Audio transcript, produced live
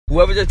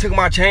Whoever just took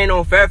my chain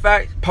on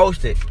Fairfax,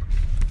 post it.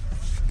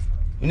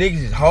 You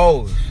niggas is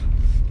hoes.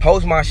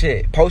 Post my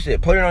shit. Post it.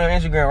 Put it on your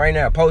Instagram right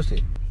now. Post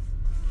it.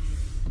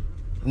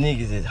 You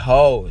niggas is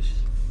hoes.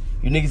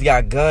 You niggas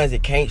got guns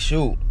that can't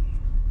shoot.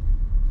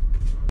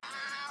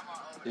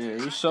 Yeah,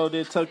 you sure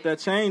did tuck that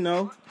chain,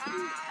 though.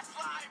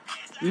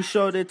 You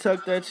sure did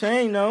tuck that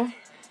chain, though.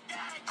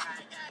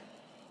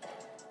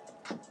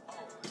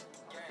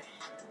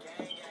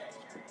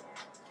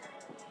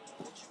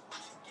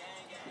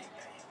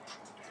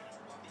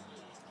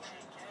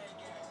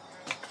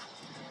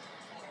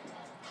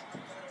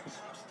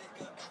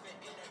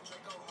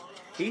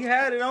 He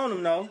had it on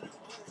him, though.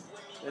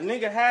 The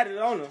nigga had it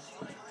on him.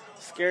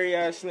 Scary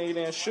ass nigga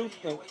didn't shoot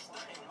him.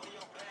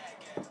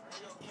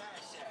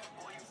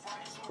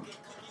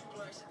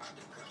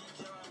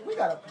 We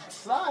gotta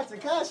slide to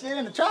cut shit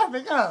in the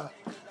traffic, huh?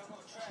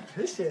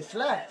 This shit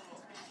flat.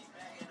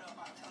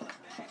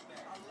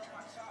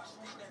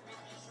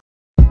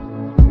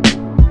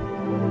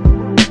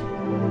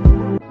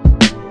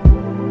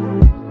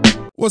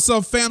 What's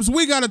up, fams?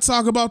 We gotta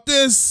talk about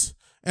this.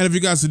 And if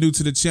you guys are new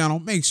to the channel,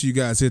 make sure you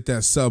guys hit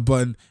that sub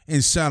button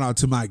and shout out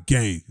to my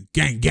gang.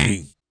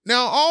 Gang.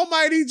 Now,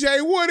 Almighty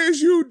J, what is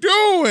you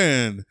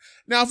doing?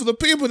 Now, for the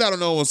people that don't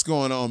know what's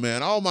going on,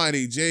 man,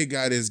 Almighty J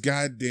got his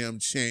goddamn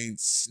chain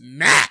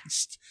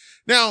snatched.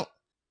 Now,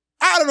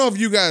 I don't know if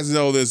you guys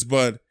know this,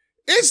 but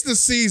it's the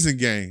season,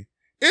 gang.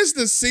 It's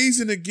the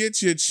season to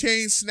get your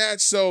chain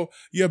snatched, so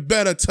you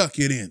better tuck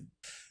it in.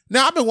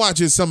 Now, I've been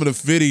watching some of the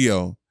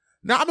video.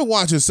 Now, I've been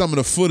watching some of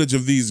the footage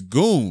of these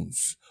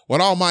goons with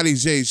Almighty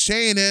J's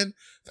chain in.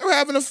 They're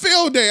having a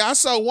field day. I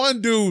saw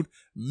one dude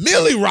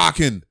millie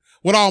rocking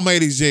with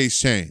Almighty J's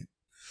chain.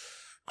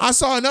 I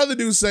saw another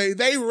dude say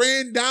they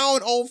ran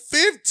down on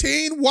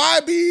 15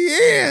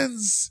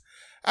 YBNs.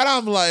 And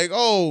I'm like,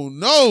 oh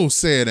no,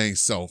 say it ain't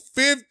so.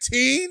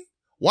 15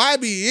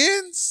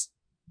 YBNs?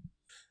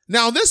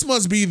 Now this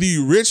must be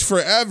the rich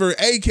forever,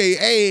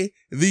 AKA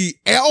the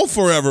L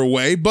forever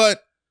way,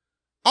 but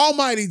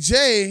Almighty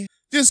J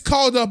just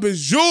called up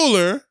his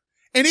jeweler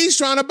and he's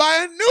trying to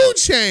buy a new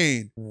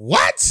chain.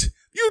 What?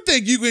 You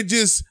think you can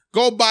just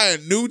go buy a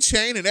new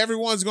chain and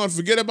everyone's going to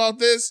forget about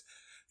this?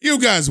 You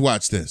guys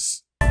watch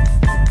this.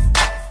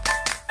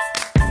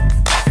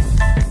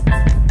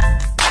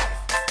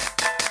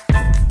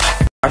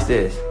 Watch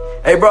this.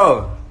 Hey,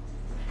 bro.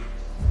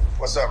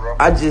 What's up, bro?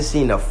 I just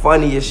seen the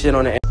funniest shit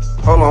on the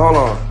internet. Hold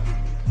on.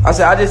 I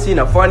said, I just seen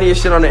the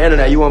funniest shit on the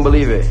internet. You won't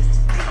believe it.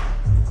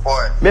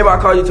 What? Remember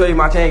I called you, told you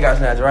my chain got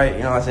snatched, right?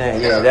 You know what I'm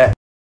saying? Yeah, that.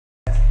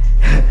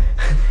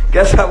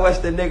 Guess how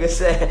much the nigga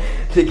said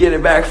to get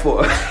it back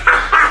for?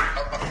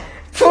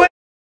 20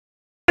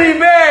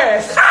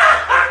 bands.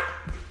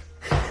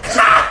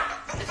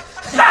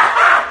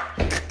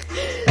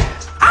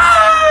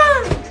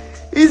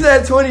 He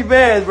said 20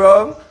 bands,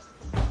 bro.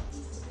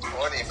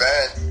 20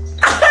 bands?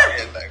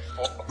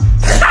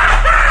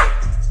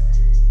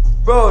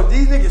 Bro,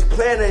 these niggas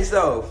playing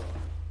themselves.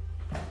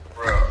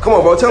 Come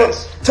on, bro. Tell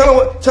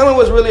him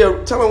what's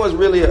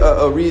really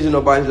a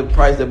reasonable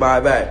price to buy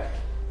back.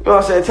 You know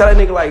what I'm saying? Tell that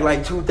nigga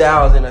like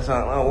 2,000 or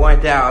something, or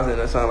 1,000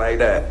 or something like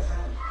that.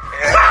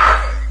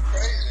 Yeah,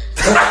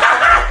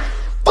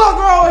 Fuck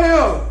wrong with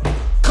him,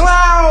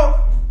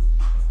 clown.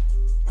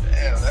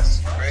 damn, that's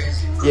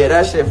crazy. Yeah,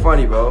 that shit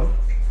funny, bro.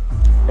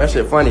 That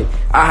shit funny.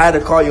 I had to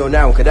call you on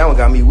that one because that one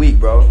got me weak,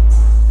 bro.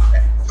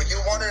 But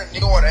you wanted a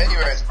new one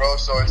anyways, bro.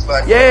 So it's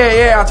like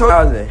Yeah, I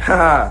told you.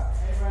 Haha.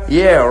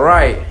 Yeah,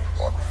 right.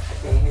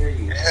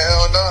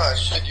 hell nah,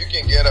 shit. You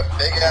can get a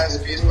big ass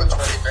piece for 20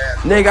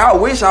 bands. Nigga, I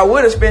wish I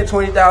would have spent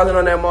 20,000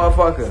 on that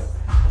motherfucker.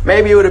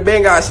 Maybe it would have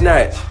been got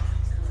snatched.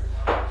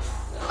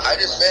 I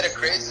just made a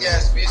crazy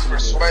ass piece for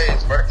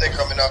Sway's birthday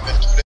coming up in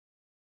 2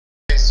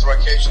 days.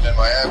 Vacation in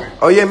Miami.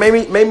 Oh yeah, make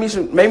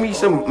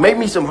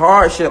me some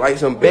hard shit, like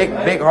some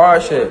big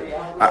hard shit.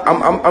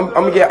 I'm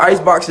gonna get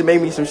Icebox to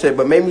make me some shit,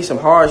 but make me some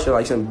hard shit,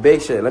 like some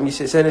big shit. Let me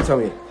send it to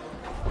me.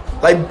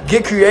 Like,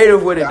 get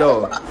creative with it though.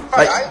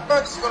 Like,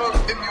 Icebox is gonna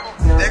give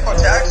you take on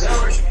taxes,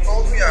 which you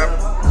told me.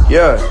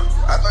 Yeah.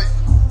 I thought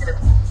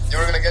you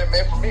were gonna get it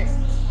made for me.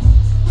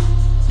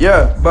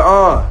 Yeah,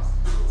 but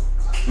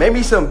make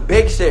me some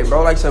big shit,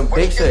 bro. Like some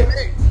big shit.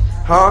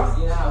 Huh?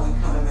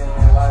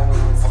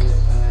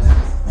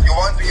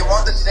 You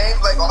want the same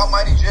like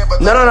Almighty J, but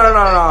No.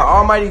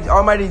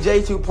 Almighty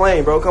J too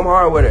plain, bro. Come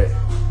hard with it.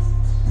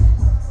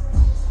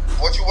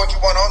 What you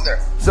want on there?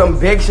 Some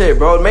big shit,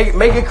 bro. Make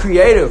it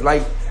creative.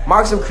 Like,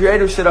 mock some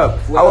creative shit up.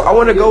 I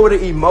want to go with an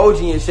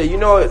emoji and shit. You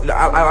know,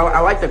 I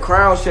like the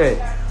crown shit.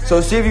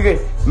 So see if you can.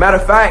 Matter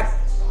of fact,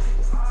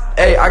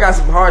 hey, I got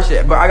some hard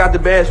shit, but I got the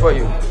bands for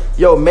you.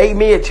 Yo, make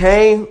me a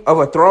chain of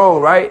a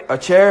throne, right? A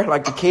chair,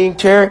 like the king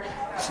chair.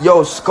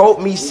 Yo,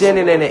 sculpt me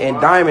sitting in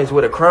diamonds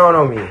with a crown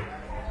on me.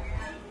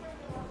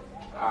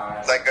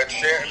 Like a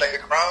chair, like a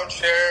crown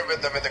chair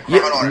with the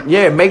crown on it.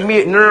 Yeah, make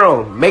me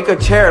make a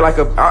chair like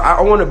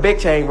I want a big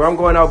chain, bro. I'm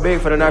going out big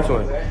for the next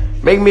one.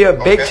 Make me a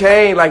big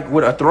chain like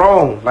with a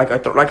throne, like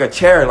a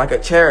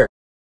chair.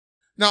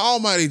 Now,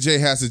 Almighty J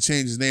has to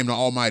change his name to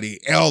Almighty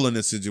L in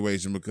this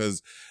situation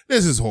because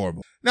this is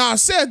horrible. Now, I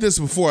said this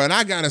before, and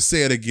I gotta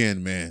say it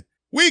again, man.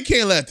 We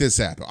can't let this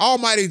happen.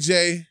 Almighty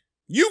J,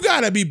 you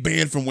gotta be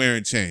banned from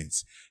wearing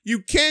chains.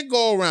 You can't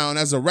go around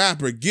as a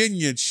rapper getting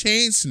your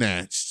chain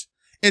snatched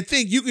and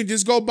think you can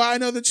just go buy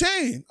another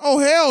chain. Oh,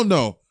 hell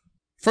no.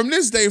 From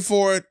this day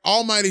forward,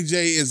 Almighty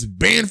J is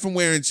banned from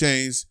wearing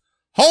chains.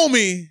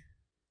 Homie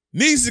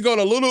needs to go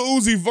to Little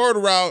Uzi Vert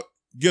route,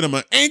 get him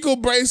an ankle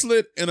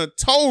bracelet and a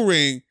toe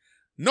ring.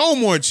 No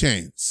more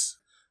chains.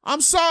 I'm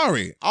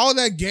sorry. All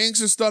that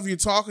gangster stuff you're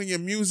talking, your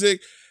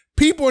music,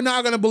 people are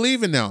not going to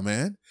believe it now,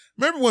 man.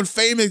 Remember when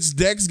Famous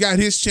Dex got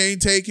his chain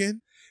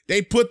taken?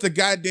 They put the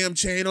goddamn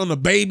chain on the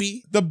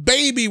baby. The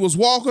baby was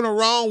walking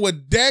around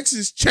with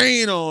Dex's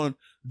chain on,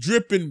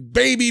 dripping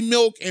baby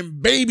milk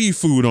and baby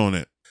food on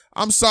it.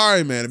 I'm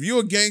sorry, man. If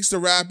you're a gangster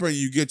rapper and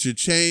you get your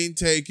chain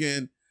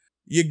taken,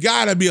 you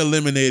gotta be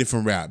eliminated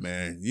from rap,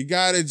 man. You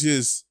gotta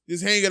just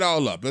hang it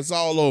all up. It's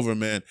all over,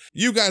 man.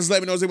 You guys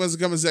let me know in the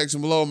comment section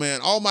below,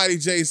 man. Almighty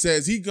J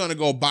says he's gonna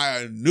go buy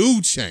a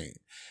new chain.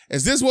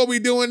 Is this what we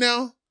doing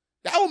now?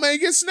 That one may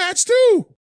get snatched too.